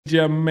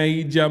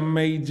major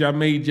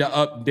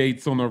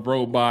updates on the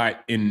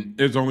robot, and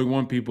there's only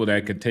one people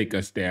that could take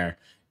us there,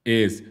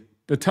 is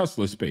the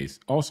Tesla space.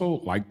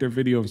 Also, like their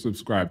video and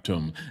subscribe to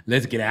them.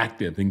 Let's get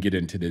active and get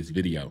into this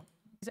video.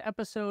 This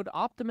episode,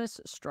 Optimus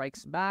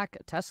strikes back,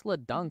 Tesla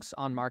dunks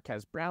on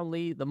Marquez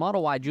Brownlee, the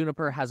Model Y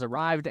Juniper has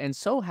arrived, and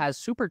so has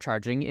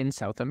supercharging in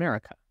South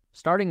America.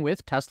 Starting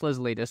with Tesla's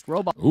latest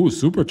robot. Ooh,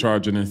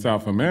 supercharging in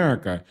South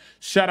America.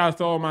 Shout out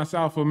to all my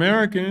South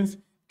Americans.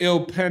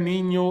 El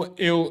Panino,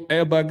 El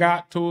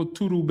Bagato,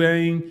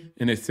 Turubang,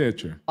 and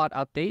etc.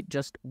 Update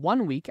just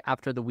 1 week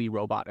after the We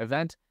Robot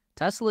event,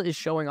 Tesla is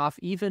showing off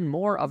even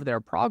more of their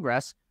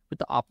progress with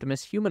the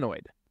Optimus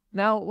humanoid.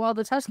 Now, while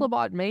the Tesla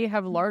bot may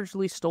have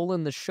largely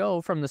stolen the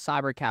show from the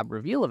Cybercab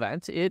reveal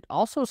event, it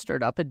also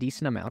stirred up a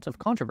decent amount of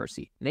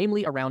controversy,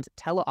 namely around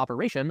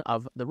teleoperation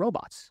of the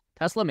robots.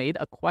 Tesla made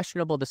a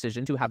questionable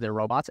decision to have their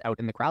robots out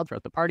in the crowd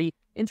throughout the party,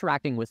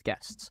 interacting with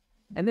guests.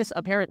 And this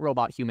apparent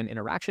robot-human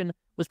interaction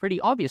was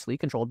pretty obviously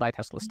controlled by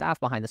Tesla staff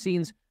behind the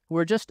scenes who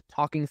were just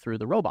talking through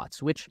the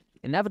robots, which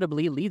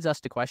inevitably leads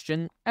us to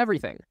question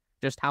everything.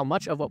 Just how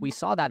much of what we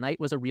saw that night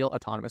was a real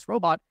autonomous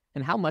robot,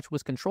 and how much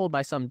was controlled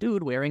by some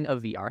dude wearing a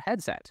VR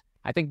headset.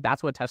 I think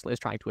that's what Tesla is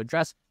trying to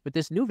address with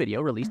this new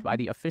video released by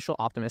the official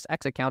Optimus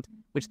X account,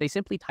 which they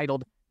simply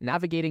titled,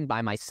 Navigating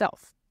by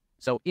Myself.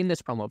 So in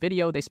this promo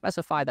video, they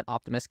specify that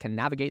Optimus can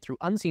navigate through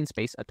unseen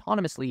space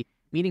autonomously,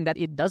 meaning that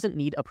it doesn't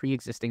need a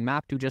pre-existing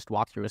map to just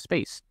walk through a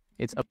space.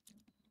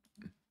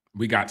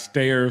 We got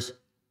stairs,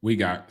 we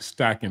got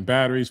stacking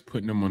batteries,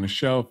 putting them on a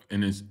shelf,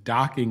 and it's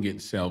docking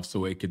itself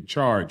so it can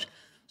charge.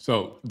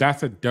 So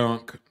that's a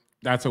dunk,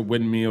 that's a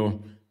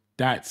windmill,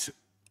 that's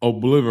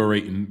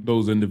obliterating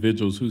those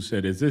individuals who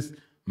said, is this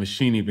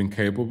machine even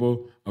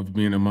capable of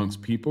being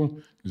amongst people?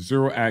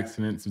 0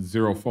 accidents,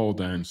 0 fall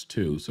downs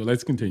too. So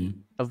let's continue.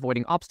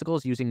 Avoiding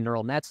obstacles using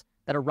neural nets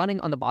that are running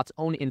on the bot's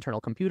own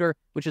internal computer,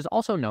 which is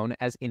also known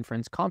as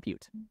inference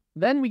compute.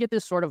 Then we get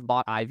this sort of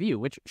bot eye view,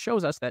 which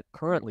shows us that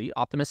currently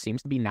Optimus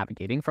seems to be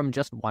navigating from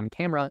just one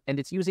camera, and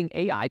it's using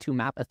AI to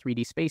map a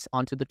 3D space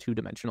onto the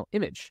 2-dimensional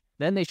image.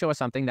 Then they show us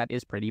something that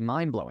is pretty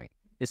mind-blowing.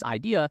 This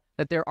idea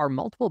that there are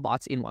multiple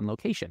bots in one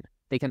location.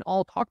 They can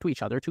all talk to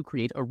each other to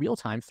create a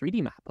real-time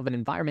 3D map of an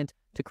environment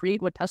to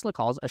create what Tesla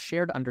calls a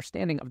shared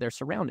understanding of their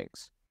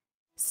surroundings.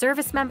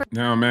 Service member.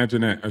 Now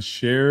imagine that, a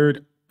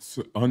shared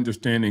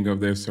understanding of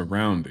their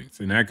surroundings,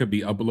 and that could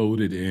be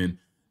uploaded in,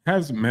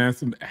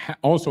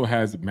 also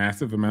has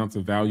massive amounts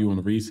of value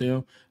on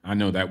resale. I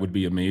know that would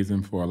be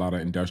amazing for a lot of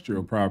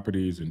industrial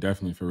properties and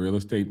definitely for real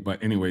estate.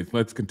 But anyways,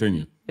 let's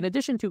continue. In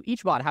addition to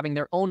each bot having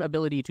their own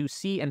ability to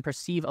see and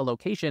perceive a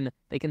location,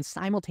 they can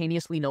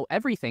simultaneously know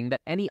everything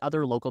that any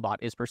other local bot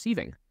is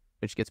perceiving,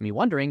 which gets me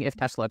wondering if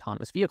Tesla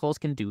autonomous vehicles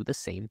can do the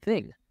same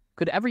thing.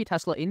 Could every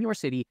Tesla in your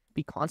city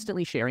be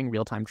constantly sharing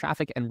real-time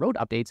traffic and road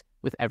updates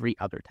with every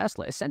other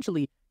Tesla,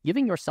 essentially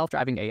giving your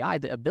self-driving AI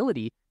the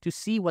ability to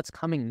see what's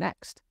coming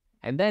next?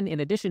 And then, in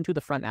addition to the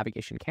front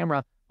navigation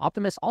camera,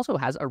 Optimus also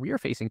has a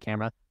rear-facing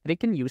camera that it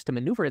can use to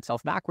maneuver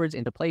itself backwards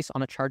into place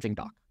on a charging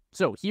dock.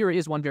 So here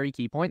is one very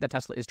key point that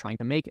Tesla is trying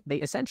to make. They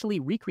essentially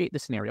recreate the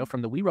scenario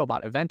from the We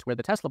Robot event where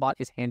the Tesla bot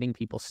is handing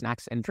people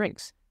snacks and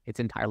drinks. It's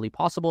entirely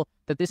possible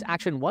that this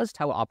action was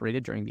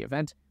teleoperated during the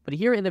event, but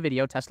here in the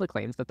video, Tesla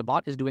claims that the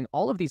bot is doing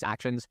all of these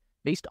actions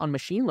based on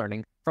machine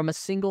learning from a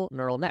single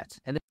neural net.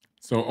 And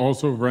so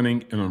also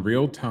running in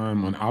real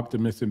time on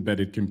Optimus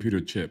embedded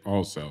computer chip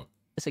also.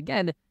 This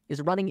again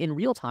is running in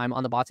real time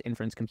on the bot's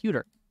inference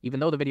computer.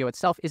 Even though the video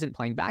itself isn't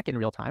playing back in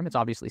real time, it's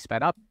obviously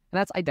sped up, and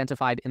that's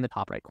identified in the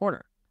top right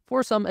corner.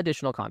 For some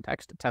additional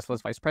context,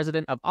 Tesla's vice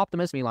president of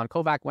Optimus, Milan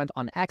Kovac, went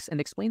on X and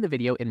explained the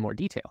video in more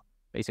detail,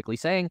 basically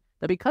saying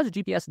that because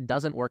GPS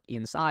doesn't work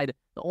inside,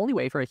 the only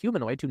way for a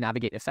humanoid to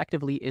navigate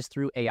effectively is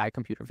through AI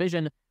computer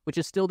vision, which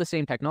is still the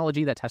same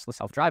technology that Tesla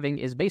self-driving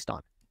is based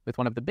on, with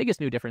one of the biggest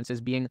new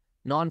differences being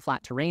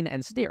non-flat terrain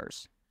and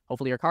stairs.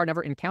 Hopefully your car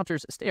never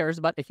encounters stairs,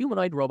 but a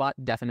humanoid robot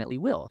definitely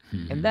will.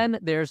 And then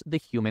there's the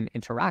human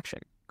interaction.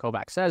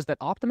 Kovac says that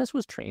Optimus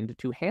was trained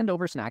to hand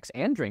over snacks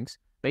and drinks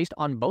based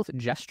on both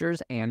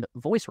gestures and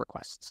voice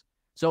requests.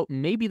 So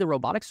maybe the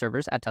robotic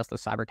servers at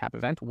Tesla's Cybercab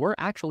event were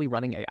actually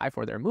running AI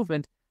for their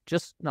movement,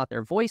 just not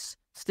their voice.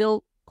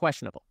 Still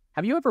questionable.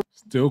 Have you ever...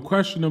 Still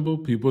questionable.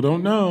 People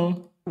don't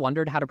know.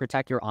 Wondered how to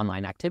protect your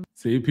online activity?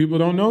 See, people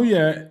don't know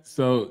yet,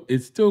 so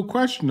it's still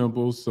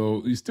questionable,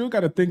 so you still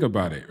got to think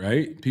about it,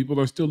 right? People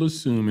are still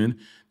assuming,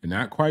 they're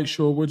not quite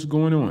sure what's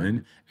going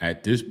on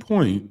at this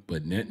point,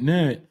 but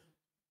net,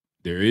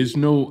 there is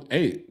no,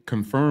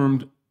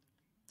 confirmed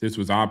this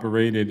was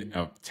operated,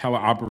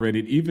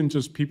 teleoperated, even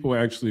just people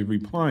actually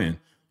replying.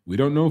 We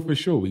don't know for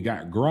sure. We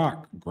got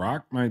Grok.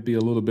 Grok might be a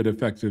little bit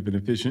effective and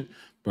efficient,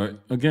 but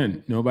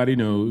again, nobody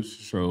knows,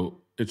 so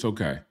it's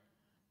okay.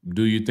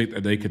 Do you think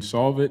that they could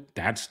solve it?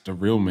 That's the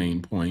real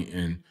main point.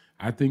 And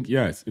I think,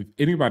 yes, if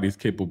anybody's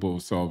capable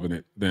of solving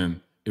it,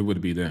 then it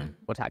would be them.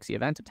 Taxi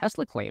event,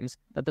 Tesla claims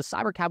that the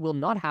Cybercab will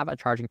not have a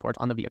charging port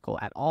on the vehicle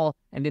at all,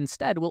 and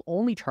instead will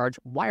only charge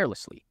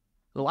wirelessly.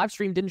 The live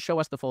stream didn't show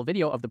us the full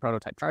video of the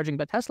prototype charging,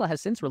 but Tesla has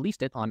since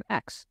released it on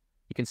X.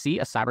 You can see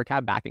a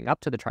Cybercab backing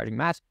up to the charging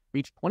mat,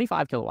 reach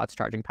 25 kilowatts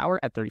charging power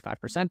at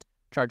 35%,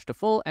 charge to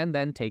full, and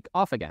then take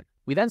off again.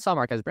 We then saw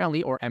Marquez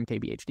Brownlee, or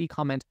MKBHD,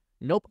 comment,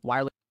 "Nope,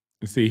 wireless."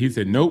 See, he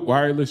said, nope,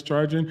 wireless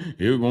charging,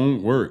 it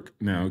won't work.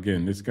 Now,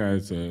 again, this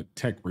guy's a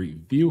tech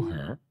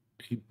reviewer.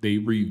 They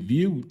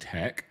review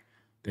tech.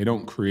 They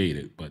don't create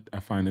it, but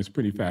I find this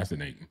pretty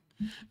fascinating.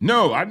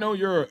 No, I know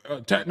you're a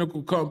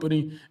technical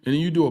company and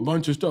you do a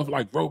bunch of stuff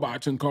like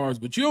robots and cars,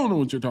 but you don't know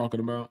what you're talking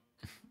about.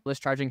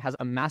 Charging has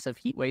a massive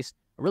heat waste.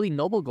 A really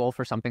noble goal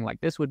for something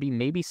like this would be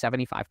maybe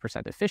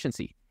 75%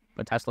 efficiency.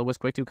 But Tesla was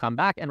quick to come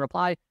back and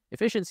reply,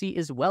 efficiency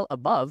is well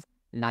above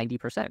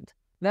 90%.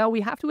 Now,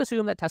 we have to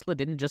assume that Tesla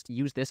didn't just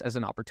use this as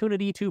an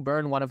opportunity to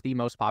burn one of the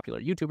most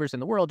popular YouTubers in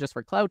the world just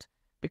for clout,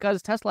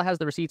 because Tesla has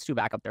the receipts to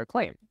back up their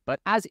claim.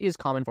 But as is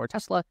common for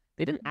Tesla,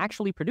 they didn't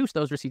actually produce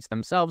those receipts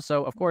themselves,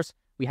 so of course,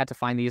 we had to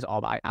find these all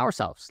by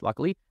ourselves.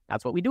 Luckily,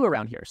 that's what we do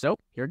around here, so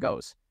here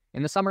goes.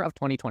 In the summer of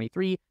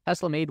 2023,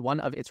 Tesla made one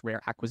of its rare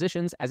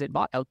acquisitions as it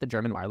bought out the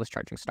German wireless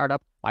charging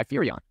startup,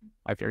 Wiferion.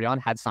 Wiferion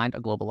had signed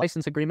a global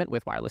license agreement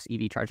with wireless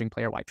EV charging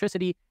player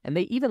Witricity, and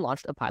they even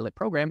launched a pilot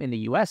program in the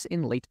US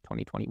in late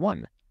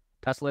 2021.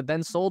 Tesla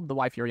then sold the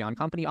Wiferion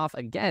company off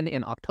again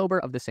in October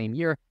of the same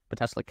year, but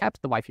Tesla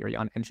kept the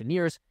Wiferion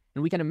engineers,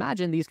 and we can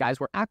imagine these guys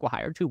were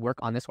acqui-hired to work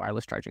on this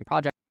wireless charging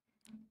project.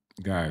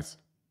 Guys,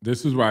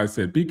 this is why I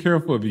said be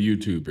careful of the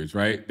YouTubers,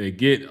 right? They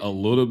get a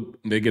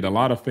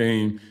lot of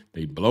fame,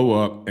 they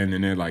blow up, and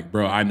then they're like,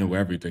 bro, I know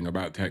everything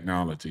about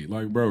technology.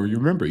 Like, bro, you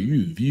remember you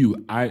review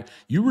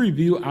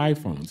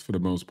iPhones for the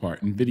most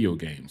part in video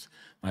games.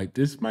 Like,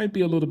 this might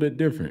be a little bit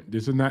different.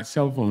 This is not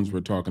cell phones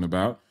we're talking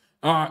about.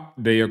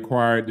 They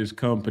acquired this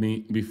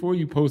company. Before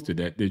you posted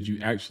that, did you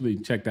actually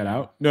check that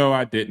out? No,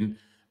 I didn't.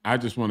 I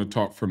just want to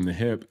talk from the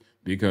hip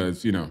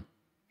because, you know,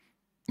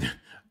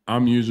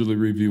 I'm usually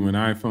reviewing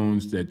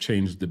iPhones that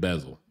change the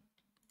bezel.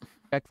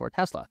 For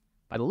Tesla.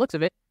 By the looks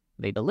of it,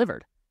 they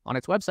delivered. On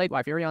its website,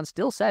 Wiferion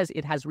still says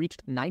it has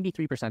reached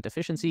 93%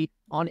 efficiency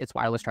on its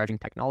wireless charging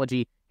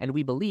technology, and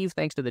we believe,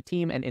 thanks to the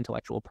team and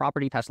intellectual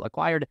property Tesla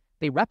acquired,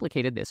 they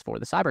replicated this for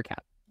the Cybercab.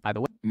 By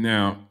the way,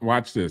 now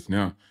watch this.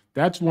 Now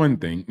that's one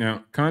thing.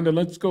 Now,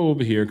 let's go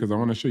over here because I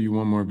want to show you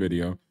one more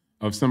video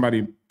of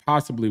somebody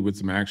possibly with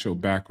some actual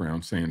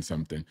background saying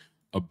something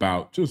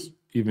about just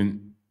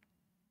even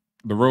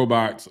the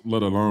robots,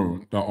 let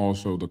alone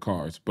also the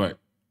cars. But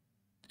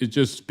it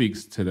just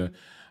speaks to the,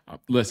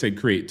 let's say,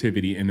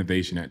 creativity,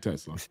 innovation at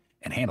Tesla.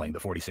 And handling the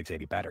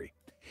 4680 battery.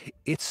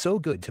 It's so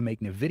good to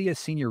make NVIDIA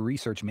Senior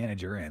Research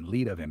Manager and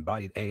lead of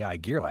Embodied AI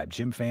Gear Lab,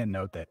 Jim Fan,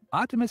 note that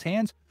Optimus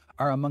hands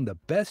are among the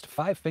best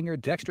 5-finger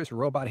dexterous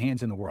robot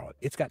hands in the world.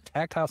 It's got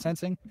tactile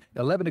sensing,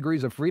 11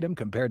 degrees of freedom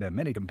compared to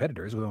many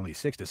competitors with only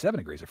 6 to 7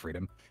 degrees of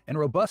freedom, and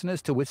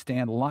robustness to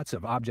withstand lots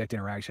of object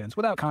interactions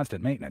without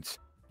constant maintenance.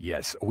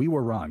 Yes, we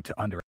were wrong to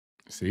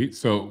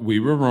we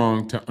were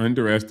wrong to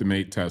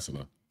underestimate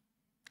Tesla.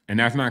 And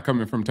that's not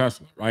coming from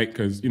Tesla, right?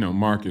 Because, you know,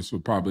 Marcus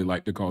would probably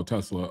like to call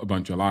Tesla a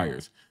bunch of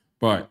liars.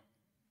 But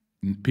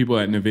people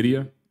at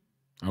NVIDIA,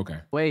 okay.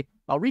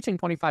 While reaching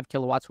 25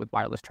 kilowatts with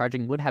wireless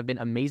charging would have been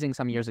amazing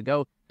some years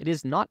ago, it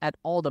is not at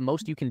all the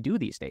most you can do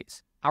these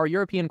days. Our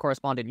European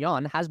correspondent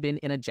Jan has been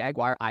in a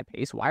Jaguar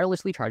I-Pace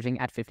wirelessly charging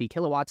at 50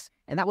 kilowatts,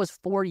 and that was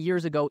 4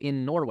 years ago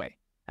in Norway.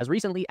 As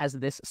recently as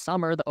this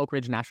summer, the Oak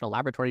Ridge National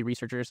Laboratory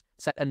researchers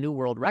set a new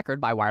world record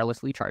by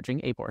wirelessly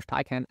charging a Porsche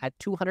Taycan at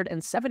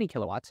 270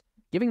 kilowatts,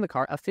 giving the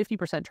car a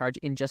 50% charge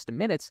in just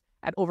minutes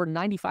at over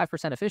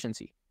 95%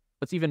 efficiency.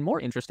 What's even more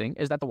interesting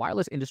is that the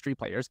wireless industry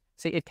players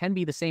say it can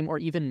be the same or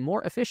even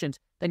more efficient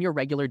than your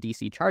regular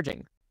DC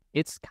charging.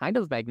 It's kind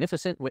of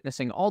magnificent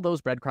witnessing all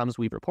those breadcrumbs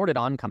we've reported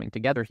on coming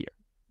together here.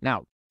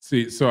 Now,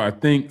 so I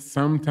think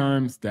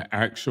sometimes the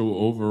actual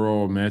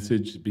overall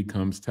message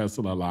becomes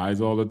Tesla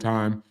lies all the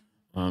time.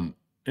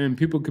 And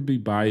people could be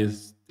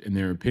biased in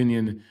their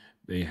opinion.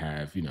 They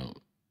have, you know,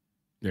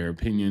 their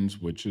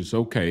opinions, which is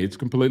okay. It's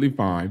completely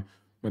fine.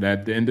 But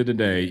at the end of the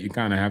day, you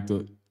kind of have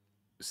to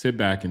sit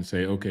back and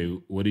say, okay,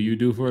 what do you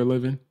do for a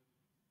living?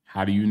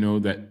 How do you know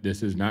that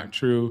this is not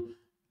true?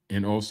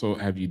 And also,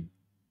 have you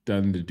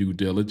done the due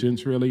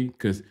diligence, really?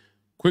 Because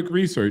quick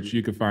research,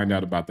 you can find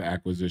out about the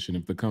acquisition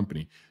of the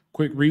company.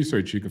 Quick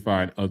research, you can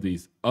find of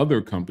these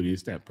other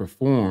companies that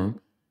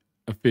perform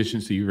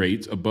efficiency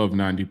rates above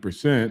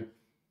 90%.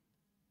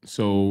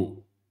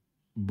 So,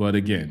 but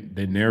again,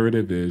 the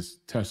narrative is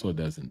Tesla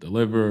doesn't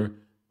deliver.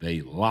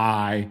 They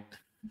lie.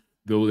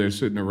 Though they're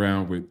sitting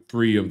around with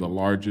 3 of the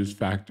largest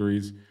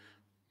factories,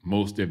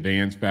 most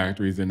advanced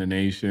factories in the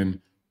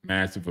nation,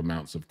 massive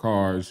amounts of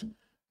cars,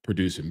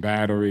 producing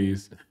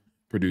batteries,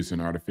 producing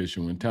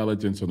artificial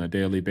intelligence on a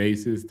daily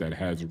basis that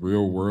has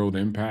real world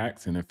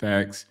impacts and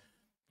effects.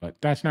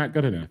 But that's not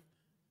good enough.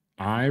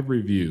 I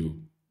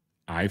review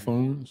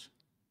iPhones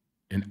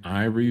and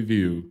I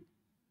review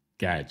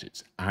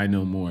gadgets. I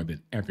know more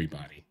than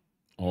everybody.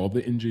 All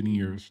the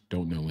engineers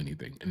don't know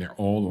anything, and they're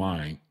all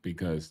lying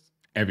because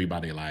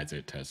everybody lies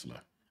at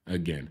Tesla.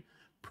 Again,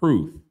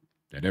 proof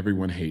that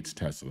everyone hates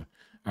Tesla.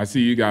 I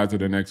see you guys at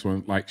the next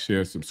one. Like,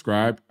 share,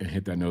 subscribe, and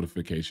hit that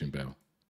notification bell.